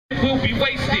be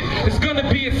wasted. It's gonna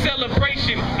be a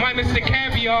celebration, minus the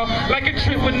caviar, like a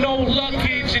trip with no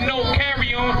luggage and no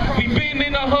carry-on. We've been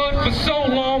in the hood for so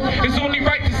long, it's only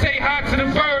right to say hi to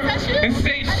the birds and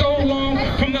say so long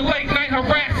from the late night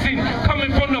harassing,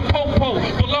 coming from the popo,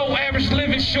 below average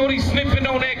living, shorty sniffing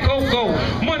on that cocoa.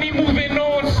 Money moving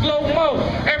on slow-mo,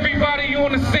 everybody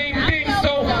on the same thing,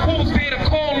 so who's there to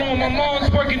call on? My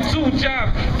mom's working 2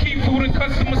 jobs, keep food and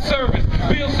customer service.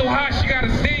 Bill so high she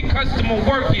gotta stay customer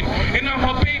working. And I'm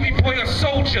her baby boy, a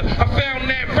soldier. I found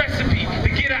that recipe to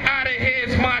get her out of here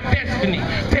is my destiny.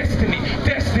 Destiny,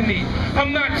 destiny.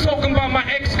 I'm not talking about my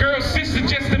ex-girl sister,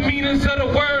 just the meanings of the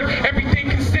word. Everything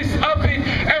consists of it.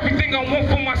 Everything I want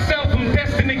for myself, I'm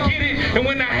destined to get it. And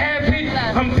when I have it,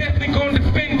 I'm definitely gonna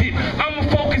defend it. I'm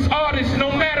a focused artist,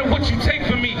 no matter what you take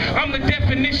from me. I'm the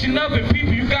definition of it,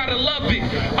 people, you gotta love it.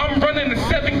 I'm running a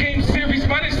 7-game series,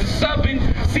 minus the subbing.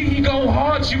 See, he go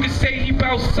hard, you can say he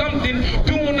bout something.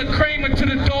 Doing the Kramer to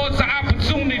the doors of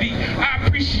opportunity. I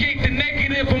appreciate the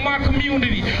negative of my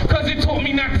community, cause it taught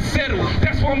me not to settle.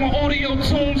 That's why my audio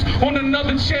tunes on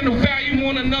another channel, value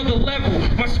on another level.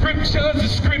 My scriptures are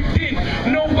scripted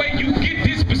in. No way you get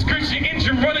this prescription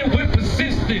engine running with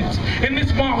persistence. And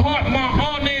it's my heart, my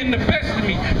honor, and the best of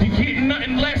me. You get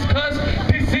nothing less, cause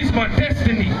this is my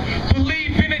destiny.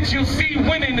 Believe in it, you'll see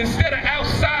winning. Instead of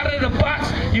outside of the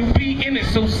box, you'll be in it,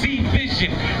 so see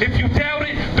vision. If you doubt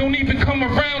it, don't even come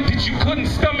around it. You couldn't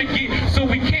stomach it, so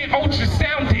we can't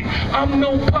ultrasound it. I'm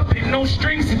no puppet, no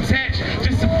strings attached,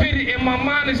 just to fit it. In my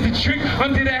mind is the trick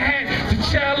under the hat. The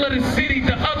child of the city,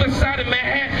 the other side of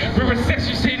Manhattan, where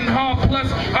recession's hitting hard,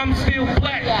 plus I'm still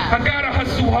black. I gotta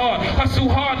hustle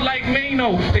hard like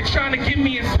Mano. They trying to get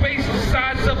me in space the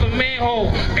size of a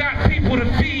manhole. Got people to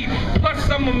feed, plus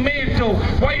I'm a man though.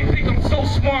 Why you think I'm so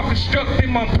smart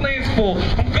constructing my plans for?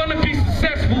 I'm gonna be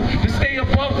successful to stay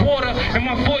above water, and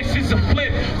my voice is a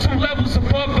flip 2 levels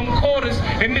above them quarters.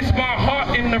 And it's my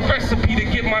heart in the recipe to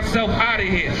get myself out of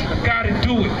here. I gotta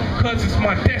do it, cause it's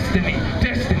my destiny,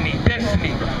 destiny,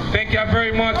 destiny. Thank y'all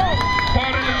very much.